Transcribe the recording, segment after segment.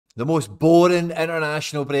The most boring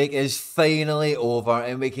international break is finally over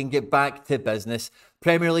and we can get back to business.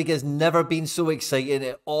 Premier League has never been so exciting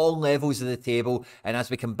at all levels of the table, and as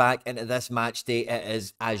we come back into this match day, it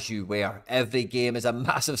is as you were. Every game is a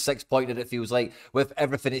massive 6-pointer, it feels like, with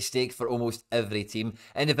everything at stake for almost every team.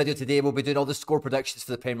 In the video today, we'll be doing all the score predictions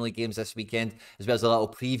for the Premier League games this weekend, as well as a little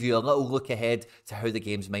preview, a little look ahead to how the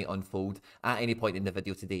games might unfold at any point in the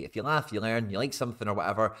video today. If you laugh, you learn, you like something or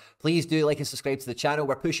whatever, please do like and subscribe to the channel.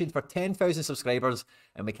 We're pushing for 10,000 subscribers,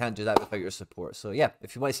 and we can't do that without your support. So yeah,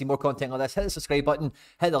 if you want to see more content like this, hit the subscribe button,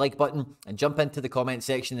 hit the like button, and jump into the comment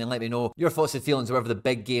section and let me know your thoughts and feelings whatever the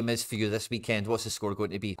big game is for you this weekend. What's the score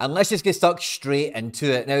going to be? And let's just get stuck straight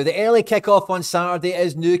into it. Now, the early kickoff on Saturday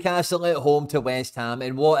is Newcastle at home to West Ham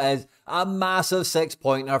in what is a massive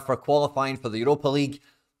 6-pointer for qualifying for the Europa League,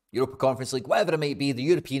 Europa Conference League, whatever it might be, the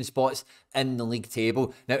European spots in the league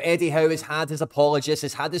table. Now, Eddie Howe has had his apologists,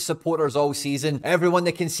 has had his supporters all season. Everyone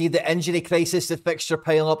that can see the injury crisis, the fixture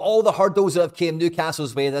pile up, all the hurdles that have came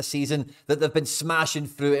Newcastle's way this season that they've been smashing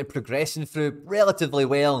through and progressing through relatively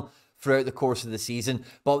well throughout the course of the season.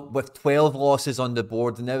 But with 12 losses on the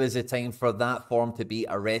board, now is the time for that form to be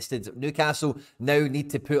arrested. Newcastle now need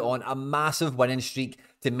to put on a massive winning streak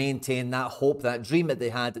to maintain that hope, that dream that they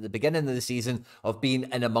had at the beginning of the season of being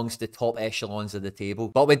in amongst the top echelons of the table.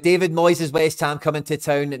 But with David Moyes' West Ham coming to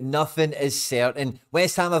town, nothing is certain.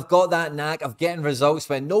 West Ham have got that knack of getting results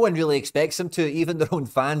when no one really expects them to, even their own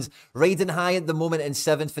fans. Riding high at the moment in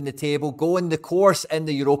 7th in the table, going the course in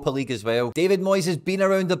the Europa League as well. David Moyes has been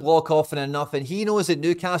around the block often enough, and he knows that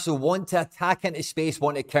Newcastle want to attack into space,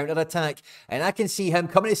 want to counter-attack, and I can see him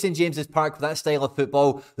coming to St James's Park with that style of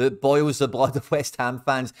football that boils the blood of West Ham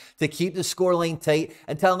fans, to keep the scoreline tight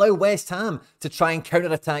and to allow West Ham to try and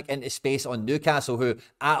counter-attack into space on Newcastle, who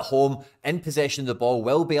at home, in possession of the ball,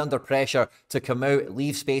 will be under pressure to come out,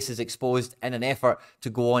 leave spaces exposed in an effort to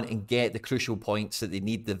go on and get the crucial points that they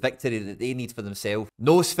need, the victory that they need for themselves.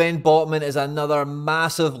 No Sven Botman is another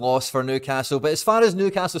massive loss for Newcastle, but as far as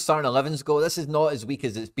Newcastle starting 11s go, this is not as weak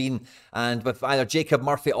as it's been, and with either Jacob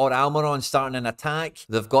Murphy or Almiron starting an attack,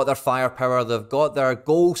 they've got their firepower, they've got their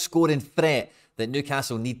goal-scoring threat that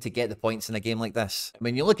Newcastle need to get the points in a game like this.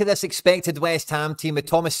 When you look at this expected West Ham team with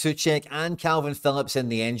Thomas Souček and Calvin Phillips in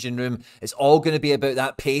the engine room, it's all going to be about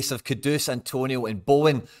that pace of Kudus, Antonio and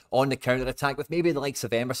Bowen on the counter-attack, with maybe the likes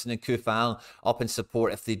of Emerson and Kufal up in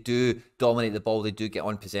support. If they do dominate the ball, they do get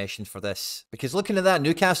on possession for this. Because looking at that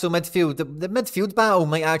Newcastle midfield, the midfield battle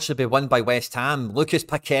might actually be won by West Ham. Lucas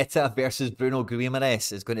Paqueta versus Bruno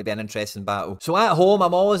Guimaraes is going to be an interesting battle. So at home,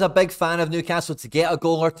 I'm always a big fan of Newcastle to get a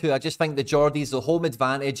goal or two. I just think the Geordies, the home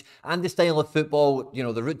advantage and the style of football, you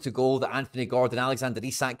know, the route to goal that Anthony Gordon, Alexander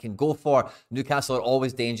Isak can go for, Newcastle are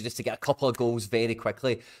always dangerous to get a couple of goals very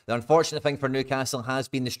quickly. The unfortunate thing for Newcastle has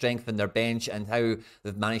been the strength in their bench and how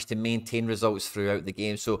they've managed to maintain results throughout the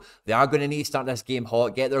game. So they are going to need to start this game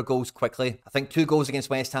hot, get their goals quickly. I think 2 goals against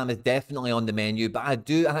West Ham is definitely on the menu, but I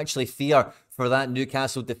do actually fear for that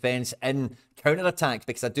Newcastle defence in counter-attack,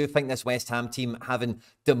 because I do think this West Ham team, having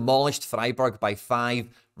demolished Freiburg by 5,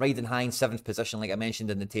 riding high in 7th position, like I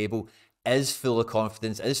mentioned in the table, is full of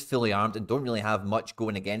confidence, is fully armed, and don't really have much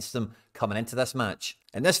going against them coming into this match.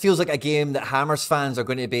 And this feels like a game that Hammers fans are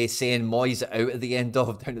going to be saying Moyes out at the end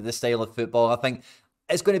of, down to the style of football. I think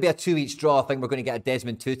it's going to be a 2-each draw. I think we're going to get a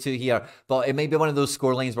Desmond Tutu here, but it might be one of those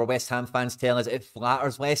scorelines where West Ham fans tell us it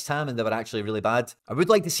flatters West Ham and they were actually really bad. I would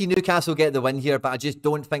like to see Newcastle get the win here, but I just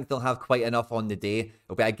don't think they'll have quite enough on the day.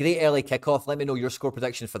 It'll be a great early kickoff. Let me know your score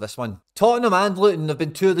prediction for this one. Tottenham and Luton have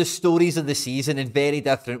been 2 of the stories of the season in very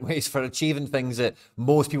different ways for achieving things that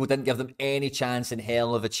most people didn't give them any chance in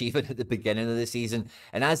hell of achieving at the beginning of the season.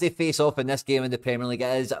 And as they face off in this game in the Premier League,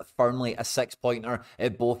 it is firmly a 6-pointer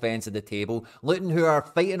at both ends of the table. Luton, who are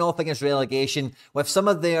fighting off against relegation, with some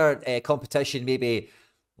of their competition maybe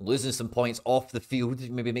losing some points off the field,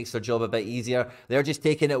 maybe makes their job a bit easier. They're just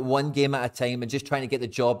taking it one game at a time and just trying to get the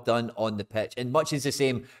job done on the pitch. And much is the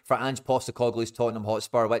same for Ange Postecoglou's Tottenham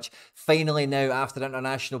Hotspur, which finally now, after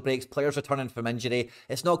international breaks, players returning from injury,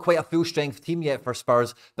 it's not quite a full-strength team yet for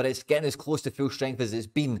Spurs, but it's getting as close to full strength as it's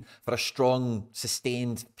been for a strong,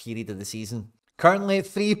 sustained period of the season. Currently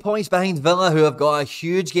 3 points behind Villa, who have got a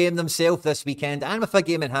huge game themselves this weekend, and with a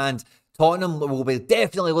game in hand, Tottenham will be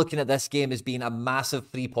definitely looking at this game as being a massive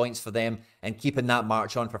 3 points for them and keeping that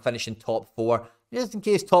march on for finishing top 4, just in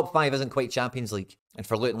case top 5 isn't quite Champions League. And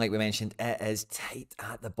for Luton, like we mentioned, it is tight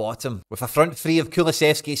at the bottom. With a front three of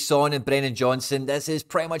Kulusevski, Son and Brennan Johnson, this is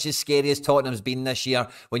pretty much as scary as Tottenham's been this year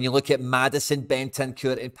when you look at Maddison,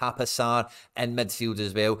 Bentancur and Papa Sarr in midfield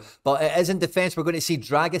as well. But it is in defence. We're going to see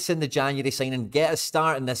Dragusin, the January signing, get a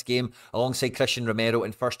start in this game alongside Christian Romero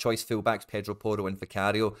and first choice fullbacks Pedro Porro and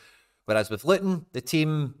Vicario. Whereas with Luton, the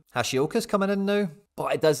team, Hashioka's coming in now.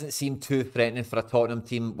 But it doesn't seem too threatening for a Tottenham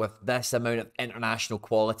team with this amount of international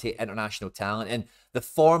quality, international talent. And the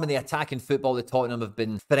form and the attacking football that Tottenham have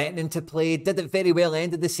been threatening to play, did it very well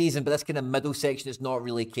ended the season, but this kind of middle section has not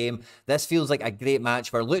really came. This feels like a great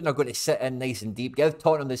match where Luton are going to sit in nice and deep, give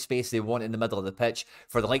Tottenham the space they want in the middle of the pitch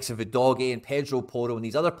for the likes of Udogie and Pedro Porro and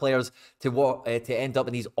these other players to end up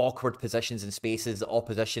in these awkward positions and spaces that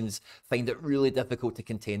oppositions find it really difficult to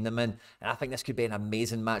contain them in. And I think this could be an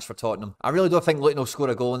amazing match for Tottenham. I really don't think Luton will score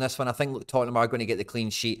a goal in this one. I think Tottenham are going to get the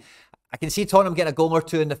clean sheet. I can see Tottenham getting a goal or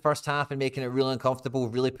two in the first half and making it really uncomfortable,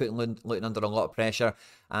 really putting Luton under a lot of pressure.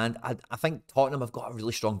 And I think Tottenham have got a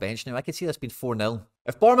really strong bench now. I can see this being 4-0.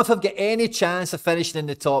 If Bournemouth have got any chance of finishing in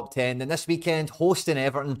the top 10, then this weekend hosting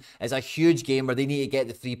Everton is a huge game where they need to get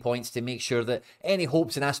the 3 points to make sure that any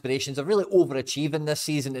hopes and aspirations of really overachieving this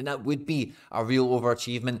season, and that would be a real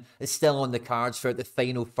overachievement, is still on the cards for the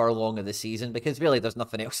final furlong of the season, because really there's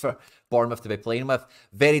nothing else for Bournemouth to be playing with.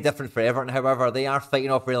 Very different for Everton, however. They are fighting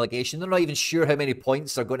off relegation. They're not even sure how many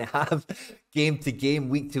points they're going to have game to game,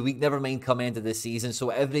 week to week, never mind come end of the season. So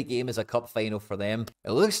every game is a cup final for them.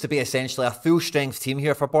 It looks to be essentially a full strength team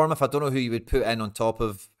here for Bournemouth. I don't know who you would put in on top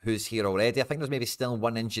of who's here already. I think there's maybe still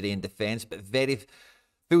one injury in defence, but very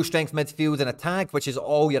full strength midfield and attack, which is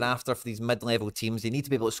all you're after for these mid-level teams. They need to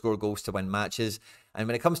be able to score goals to win matches. And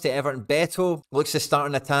when it comes to Everton, Beto looks to start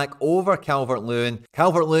an attack over Calvert-Lewin.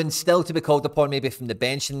 Calvert-Lewin still to be called upon maybe from the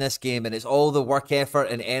bench in this game, and it's all the work effort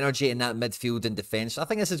and energy in that midfield and defence. So I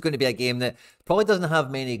think this is going to be a game that probably doesn't have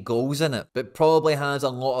many goals in it, but probably has a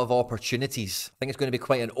lot of opportunities. I think it's going to be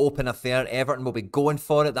quite an open affair. Everton will be going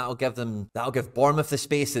for it. That'll give Bournemouth the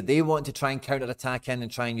space that they want to try and counter-attack in and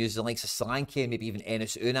try and use the likes of Solanke and maybe even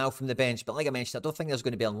Enes Unal from the bench. But like I mentioned, I don't think there's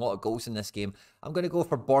going to be a lot of goals in this game. I'm going to go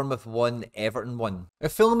for Bournemouth 1, Everton 1.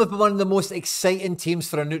 Fulham have been one of the most exciting teams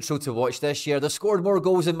for a neutral to watch this year. They've scored more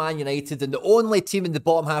goals than Man United, and the only team in the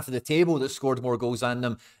bottom half of the table that scored more goals than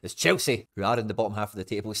them is Chelsea, who are in the bottom half of the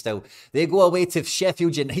table still. They go away to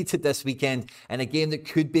Sheffield United this weekend in a game that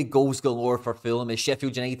could be goals galore for Fulham, as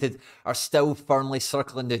Sheffield United are still firmly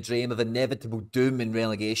circling the dream of inevitable doom in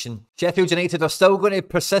relegation. Sheffield United are still going to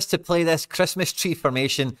persist to play this Christmas tree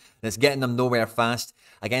formation that's getting them nowhere fast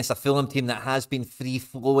against a Fulham team that has been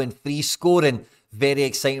free-flowing, free-scoring. Very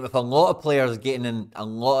exciting, with a lot of players getting in a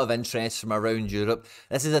lot of interest from around Europe.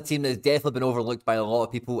 This is a team that's definitely been overlooked by a lot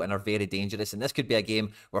of people and are very dangerous. And this could be a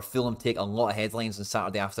game where Fulham take a lot of headlines on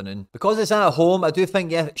Saturday afternoon. Because it's at home, I do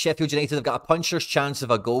think Sheffield United have got a puncher's chance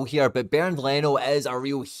of a goal here. But Bernd Leno is a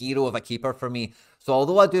real hero of a keeper for me. So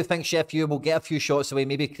although I do think Sheffield will get a few shots away,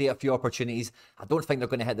 maybe create a few opportunities, I don't think they're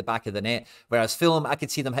going to hit the back of the net. Whereas Fulham, I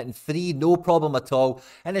could see them hitting 3, no problem at all.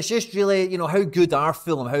 And it's just really, you know, how good are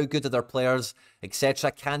Fulham? How good are their players,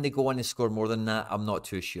 etc.? Can they go on and score more than that? I'm not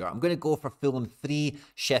too sure. I'm going to go for Fulham 3,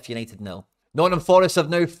 Sheffield United 0. Nottingham Forest have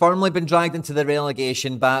now firmly been dragged into the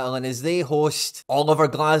relegation battle, and as they host Oliver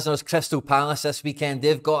Glasner's Crystal Palace this weekend,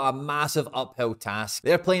 they've got a massive uphill task.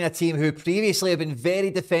 They're playing a team who previously have been very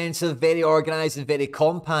defensive, very organised and very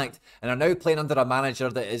compact, and are now playing under a manager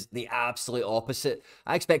that is the absolute opposite.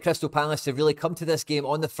 I expect Crystal Palace to really come to this game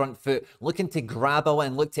on the front foot, looking to grab a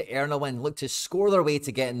win, look to earn a win, look to score their way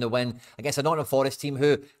to getting the win against a Nottingham Forest team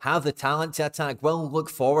who have the talent to attack, will look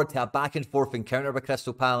forward to a back and forth encounter with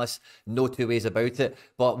Crystal Palace. No two ways about it,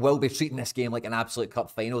 but will be treating this game like an absolute cup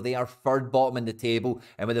final. They are third bottom in the table,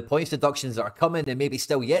 and with the points deductions that are coming and maybe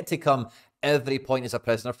still yet to come, every point is a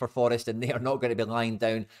prisoner for Forest, and they are not going to be lying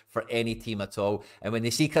down for any team at all. And when they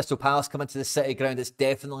see Crystal Palace come into the City Ground, it's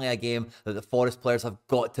definitely a game that the Forest players have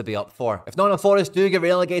got to be up for. If Nottingham Forest do get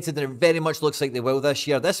relegated, and it very much looks like they will this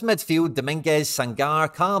year, this midfield, Dominguez,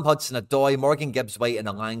 Sangar, Callum Hudson-Odoi, Morgan Gibbs-White and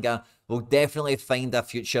Alanga will definitely find a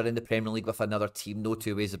future in the Premier League with another team, no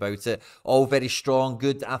two ways about it. All very strong,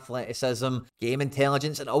 good athleticism, game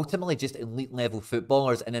intelligence, and ultimately just elite level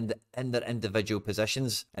footballers in their individual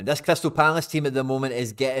positions. And this Crystal Palace team at the moment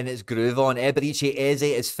is getting its groove on. Eberiche Eze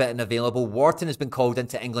is fit and available. Wharton has been called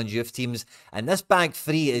into England youth teams. And this back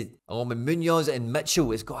three, along with Munoz and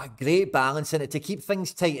Mitchell, has got a great balance in it to keep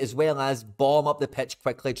things tight, as well as bomb up the pitch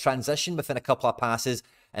quickly, transition within a couple of passes,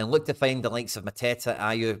 and look to find the likes of Mateta,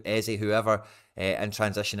 Ayew, Eze, whoever, in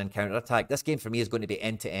transition and counter-attack. This game for me is going to be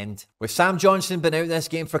end-to-end. With Sam Johnson been out this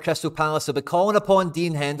game for Crystal Palace, they'll be calling upon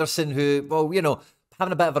Dean Henderson, who, well, you know,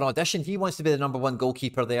 having a bit of an audition. He wants to be the #1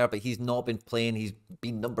 goalkeeper there, but he's not been playing. He's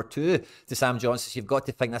been #2 to Sam Johnson. So you've got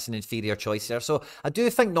to think that's an inferior choice there. So I do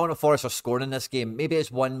think Nottingham Forest are scoring in this game. Maybe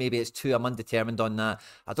it's 1, maybe it's 2. I'm undetermined on that.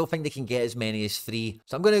 I don't think they can get as many as 3.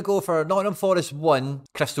 So I'm going to go for Nottingham Forest 1,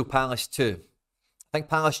 Crystal Palace 2. I think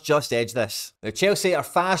Palace just edged this. Now, Chelsea are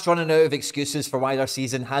fast running out of excuses for why their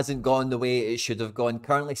season hasn't gone the way it should have gone.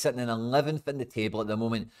 Currently sitting in 11th in the table at the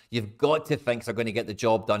moment. You've got to think they're going to get the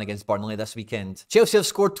job done against Burnley this weekend. Chelsea have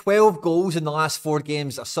scored 12 goals in the last 4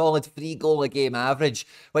 games, a solid 3-goal-a-game average,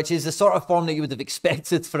 which is the sort of form that you would have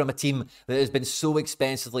expected from a team that has been so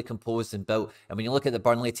expensively composed and built. And when you look at the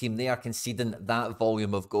Burnley team, they are conceding that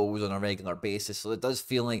volume of goals on a regular basis. So it does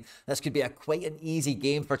feel like this could be quite an easy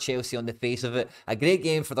game for Chelsea on the face of it. A great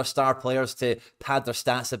game for their star players to pad their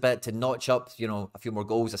stats a bit, to notch up, you know, a few more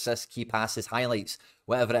goals, assists, key passes, highlights,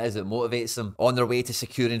 whatever it is that motivates them on their way to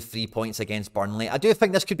securing 3 points against Burnley. I do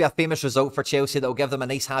think this could be a famous result for Chelsea that will give them a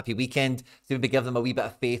nice happy weekend, to maybe give them a wee bit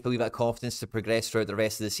of faith, a wee bit of confidence to progress throughout the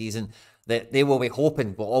rest of the season. That they will be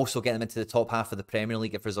hoping will also get them into the top half of the Premier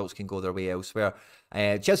League if results can go their way elsewhere.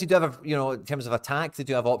 Chelsea do have, in terms of attack, they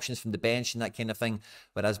do have options from the bench and that kind of thing.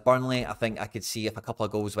 Whereas Burnley, I think I could see if a couple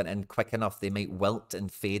of goals went in quick enough, they might wilt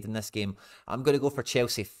and fade in this game. I'm going to go for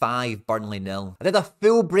Chelsea 5, Burnley 0. I did a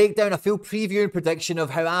full breakdown, a full preview and prediction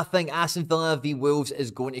of how I think Aston Villa v Wolves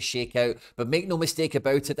is going to shake out. But make no mistake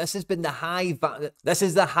about it, this is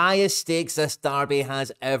the highest stakes this derby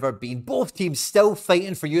has ever been. Both teams still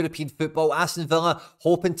fighting for European football. Aston Villa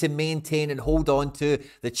hoping to maintain and hold on to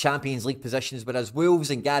the Champions League positions, whereas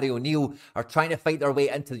Wolves and Gary O'Neill are trying to fight their way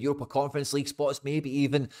into the Europa Conference League spots, maybe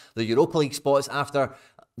even the Europa League spots after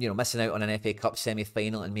missing out on an FA Cup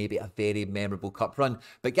semi-final and maybe a very memorable cup run.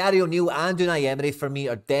 But Gary O'Neill and Unai Emery, for me,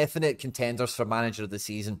 are definite contenders for manager of the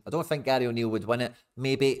season. I don't think Gary O'Neill would win it.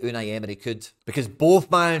 Maybe Unai Emery could, because both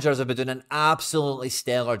managers have been doing an absolutely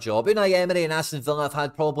stellar job. Unai Emery and Aston Villa have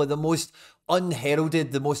had probably the most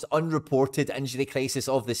unheralded, the most unreported injury crisis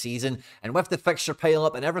of the season, and with the fixture pile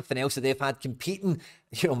up and everything else that they've had competing,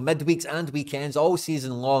 midweeks and weekends all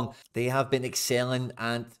season long, they have been excelling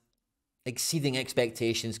and exceeding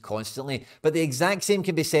expectations constantly. But the exact same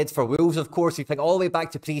can be said for Wolves, of course. You think all the way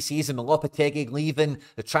back to pre-season, Lopetegui leaving,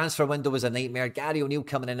 the transfer window was a nightmare, Gary O'Neill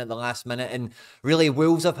coming in at the last minute, and really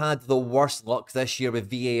Wolves have had the worst luck this year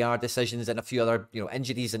with VAR decisions and a few other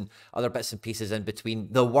injuries and other bits and pieces in between.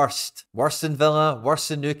 The worst. Worse than Villa, worse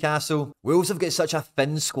than Newcastle. Wolves have got such a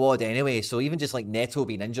thin squad anyway, so even just like Neto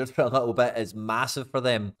being injured for a little bit is massive for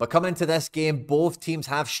them. But coming into this game, both teams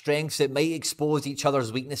have strengths that might expose each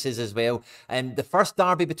other's weaknesses as well. And the first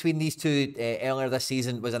derby between these two earlier this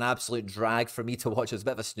season was an absolute drag for me to watch. It was a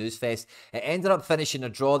bit of a snooze fest. It ended up finishing a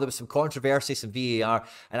draw. There was some controversy, some VAR,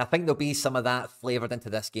 and I think there'll be some of that flavoured into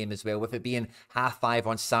this game as well, with it being 5:30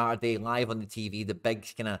 on Saturday, live on the TV, the big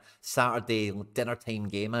kind of Saturday dinner time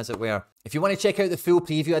game, as it were. If you want to check out the full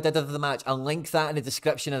preview I did of the match, I'll link that in the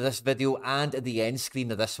description of this video and at the end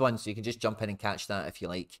screen of this one, so you can just jump in and catch that if you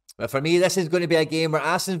like. But for me, this is going to be a game where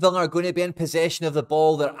Aston Villa are going to be in possession of the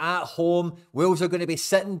ball. They're at home. Wolves are going to be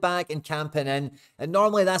sitting back and camping in. And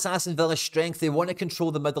normally that's Aston Villa's strength. They want to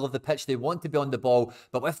control the middle of the pitch. They want to be on the ball.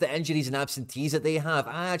 But with the injuries and absentees that they have,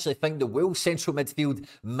 I actually think the Wolves central midfield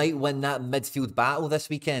might win that midfield battle this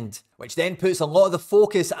weekend, which then puts a lot of the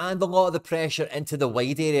focus and a lot of the pressure into the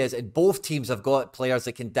wide areas. And both teams have got players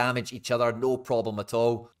that can damage each other, no problem at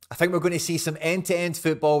all. I think we're going to see some end-to-end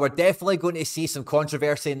football. We're definitely going to see some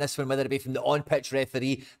controversy in this one, whether it be from the on-pitch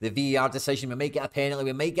referee, the VAR decision. We might get a penalty,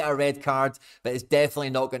 we might get a red card, but it's definitely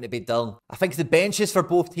not going to be dull. I think the benches for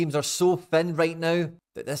both teams are so thin right now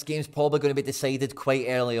that this game's probably going to be decided quite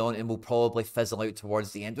early on and will probably fizzle out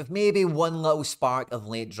towards the end, with maybe one little spark of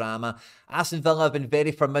late drama. Aston Villa have been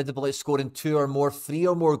very formidable at scoring 3 or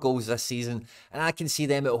more goals this season, and I can see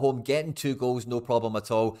them at home getting 2 goals, no problem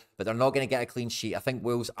at all, but they're not going to get a clean sheet. I think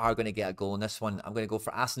Wolves are going to get a goal in this one. I'm going to go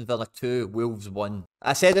for Aston Villa 2, Wolves 1.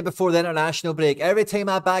 I said it before the international break, every time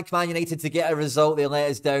I back Man United to get a result, they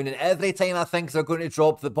let us down, and every time I think they're going to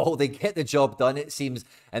drop the ball, they get the job done, it seems.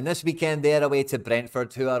 And this weekend, they're away to Brentford,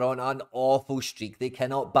 who are on an awful streak. They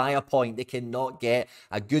cannot buy a point. They cannot get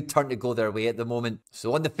a good turn to go their way at the moment.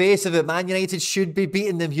 So on the face of it, Man United should be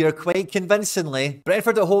beating them here quite convincingly.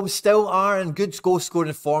 Brentford at home still are in good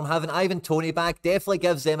goal-scoring form. Having Ivan Toney back definitely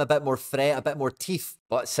gives them a bit more threat, a bit more teeth.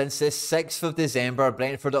 But since the 6th of December,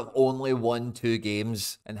 Brentford have only won 2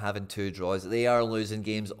 games and having 2 draws. They are losing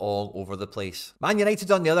games all over the place. Man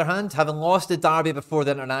United, on the other hand, having lost the derby before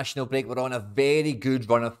the international break, were on a very good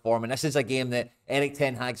run of form. And this is a game that Eric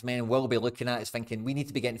Ten Hag's men will be looking at is thinking, we need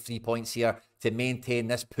to be getting 3 points here to maintain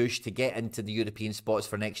this push to get into the European spots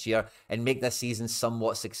for next year and make this season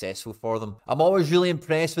somewhat successful for them. I'm always really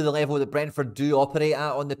impressed with the level that Brentford do operate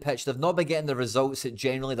at on the pitch. They've not been getting the results that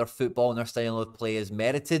generally their football and their style of play is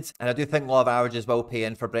merited. And I do think law of averages will pay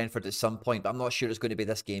in for Brentford at some point, but I'm not sure it's going to be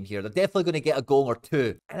this game here. They're definitely going to get a goal or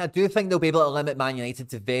two. And I do think they'll be able to limit Man United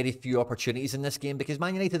to very few opportunities in this game because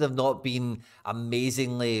Man United have not been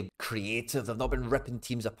amazingly creative. They've not been ripping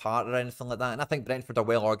teams apart or anything like that. And I think Brentford are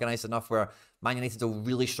well organised enough where Man United will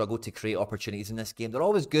really struggle to create opportunities in this game. They're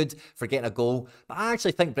always good for getting a goal, but I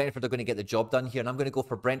actually think Brentford are going to get the job done here, and I'm going to go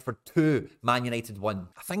for Brentford 2, Man United 1.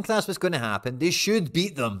 I think that's what's going to happen. They should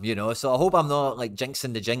beat them, you know, so I hope I'm not like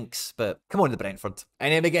jinxing the jinx, but come on, the Brentford.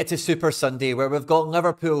 And then we get to Super Sunday, where we've got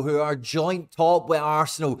Liverpool, who are joint top with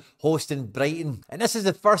Arsenal, hosting Brighton. And this is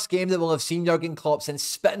the first game that we'll have seen Jurgen Klopp since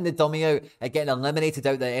spitting the dummy out and getting eliminated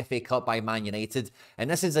out of the FA Cup by Man United.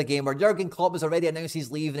 And this is a game where Jurgen Klopp has already announced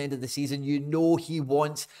he's leaving at the end of the season. You know he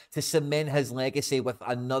wants to cement his legacy with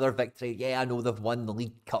another victory. Yeah, I know they've won the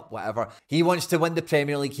League Cup, whatever. He wants to win the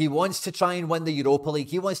Premier League. He wants to try and win the Europa League.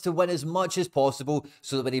 He wants to win as much as possible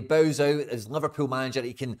so that when he bows out as Liverpool manager,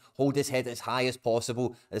 he can hold his head as high as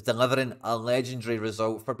possible as delivering a legendary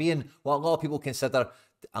result for being what a lot of people consider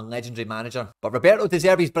a legendary manager. But Roberto De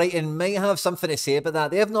Zerbi's Brighton might have something to say about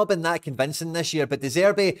that. They have not been that convincing this year, but De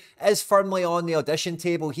Zerbi is firmly on the audition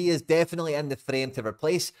table. He is definitely in the frame to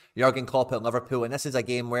replace Jurgen Klopp at Liverpool, and this is a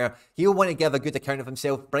game where he'll want to give a good account of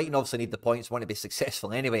himself. Brighton obviously need the points, want to be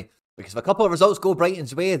successful anyway. Because if a couple of results go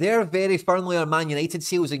Brighton's way, they're very firmly on Man United's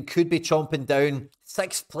heels and could be chomping down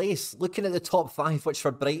 6th place. Looking at the top 5, which for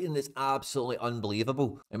Brighton is absolutely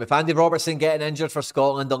unbelievable. And with Andy Robertson getting injured for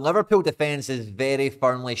Scotland, the Liverpool defence is very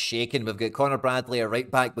firmly shaken. We've got Conor Bradley at right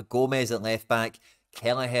back with Gomez at left back,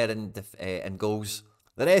 Kelleher in goals.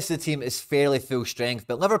 The rest of the team is fairly full strength,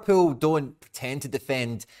 but Liverpool don't pretend to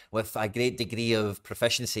defend with a great degree of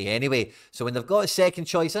proficiency anyway. So when they've got a second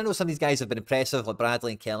choice, I know some of these guys have been impressive, like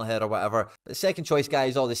Bradley and Kelleher or whatever, but the second choice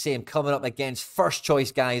guys all the same, coming up against first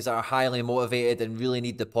choice guys that are highly motivated and really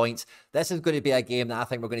need the points. This is going to be a game that I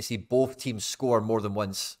think we're going to see both teams score more than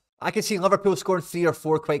once. I can see Liverpool scoring 3 or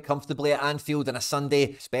 4 quite comfortably at Anfield on a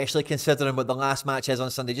Sunday, especially considering what the last match is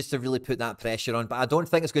on Sunday, just to really put that pressure on. But I don't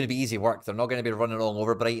think it's going to be easy work. They're not going to be running all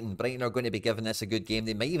over Brighton. Brighton are going to be giving this a good game.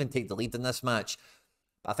 They might even take the lead in this match.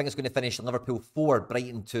 I think it's going to finish Liverpool 4,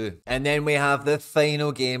 Brighton 2. And then we have the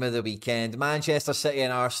final game of the weekend. Manchester City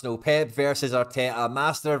and Arsenal. Pep versus Arteta.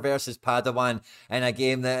 Master versus Padawan. In a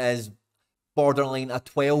game that is borderline a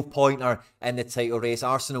 12-pointer in the title race.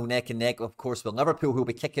 Arsenal neck and neck, of course, with Liverpool, who will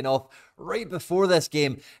be kicking off right before this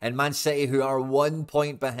game, and Man City, who are 1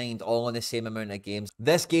 point behind, all on the same amount of games.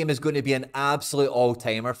 This game is going to be an absolute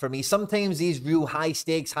all-timer for me. Sometimes these real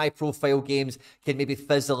high-stakes, high-profile games can maybe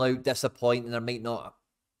fizzle out, disappoint, and there might not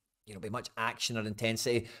be much action or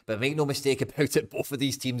intensity, but make no mistake about it, both of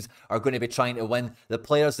these teams are going to be trying to win. The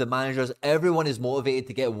players, the managers, everyone is motivated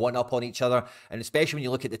to get one up on each other, and especially when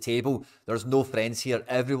you look at the table, there's no friends here.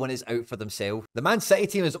 Everyone is out for themselves. The Man City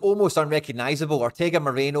team is almost unrecognisable. Ortega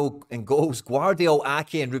Moreno in goals, Guardiol,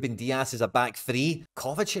 Ake and Ruben Dias is a back three.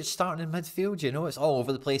 Kovacic starting in midfield, it's all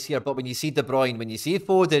over the place here, but when you see De Bruyne, when you see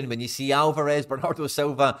Foden, when you see Alvarez, Bernardo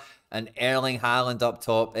Silva and Erling Haaland up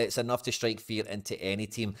top, it's enough to strike fear into any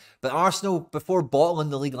team. But Arsenal, before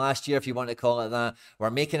bottling the league last year, if you want to call it that, were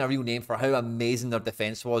making a real name for how amazing their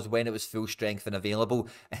defence was when it was full strength and available.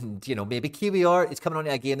 And, maybe Kiwi art, it's coming on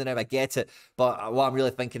to a game now, I get it. But what I'm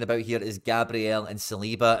really thinking about here is Gabriel and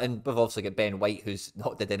Saliba. And we've also got Ben White, who's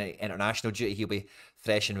not did any international duty. He'll be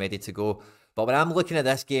fresh and ready to go. But when I'm looking at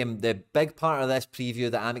this game, the big part of this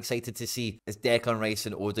preview that I'm excited to see is Declan Rice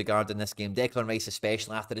and Odegaard in this game. Declan Rice,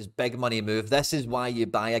 especially after his big money move. This is why you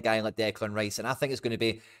buy a guy like Declan Rice. And I think it's going to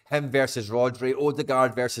be him versus Rodri,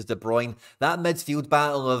 Odegaard versus De Bruyne. That midfield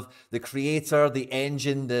battle of the creator, the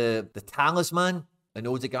engine, the talisman, and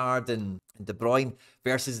Odegaard and De Bruyne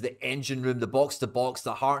versus the engine room, the box-to-box,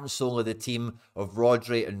 the heart and soul of the team of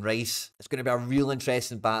Rodri and Rice. It's going to be a real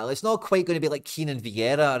interesting battle. It's not quite going to be like Keane and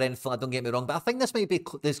Vieira or anything, don't get me wrong, but I think this might be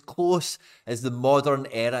as close as the modern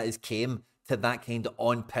era has came to that kind of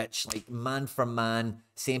on-pitch, like man for man,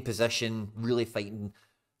 same position, really fighting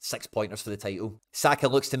 6 pointers for the title. Saka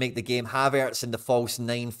looks to make the game. Havertz in the false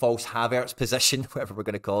 9, false Havertz position, whatever we're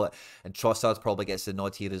going to call it. And Trossard probably gets the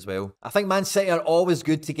nod here as well. I think Man City are always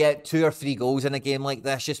good to get 2 or 3 goals in a game like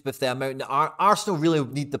this, just with the amount. Arsenal really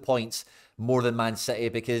need the points more than Man City,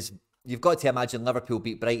 because you've got to imagine Liverpool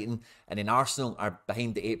beat Brighton and then Arsenal are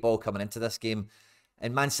behind the 8 ball coming into this game.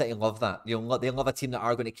 And Man City love that. You know, they love a team that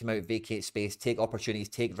are going to come out, vacate space, take opportunities,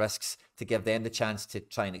 take risks to give them the chance to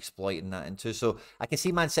try and exploit in that into. So I can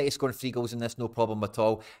see Man City scoring 3 goals in this, no problem at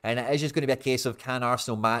all. And it is just going to be a case of, can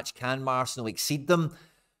Arsenal match? Can Arsenal exceed them?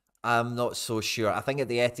 I'm not so sure. I think at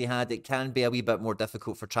the Etihad, it can be a wee bit more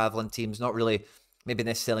difficult for travelling teams. Not really maybe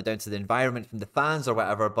necessarily down to the environment from the fans or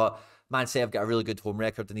whatever, but Man City have got a really good home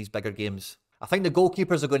record in these bigger games. I think the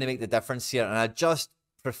goalkeepers are going to make the difference here, and I just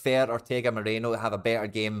prefer Ortega Moreno to have a better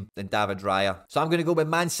game than David Raya. So I'm going to go with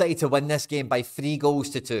Man City to win this game by 3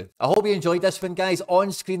 goals to 2. I hope you enjoyed this one, guys.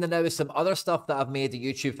 On screen there now is some other stuff that I've made that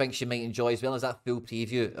YouTube thinks you might enjoy, as well as that full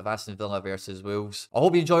preview of Aston Villa versus Wolves. I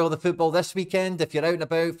hope you enjoy all the football this weekend. If you're out and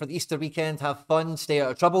about for the Easter weekend, have fun, stay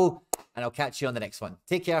out of trouble, and I'll catch you on the next one.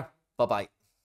 Take care. Bye-bye.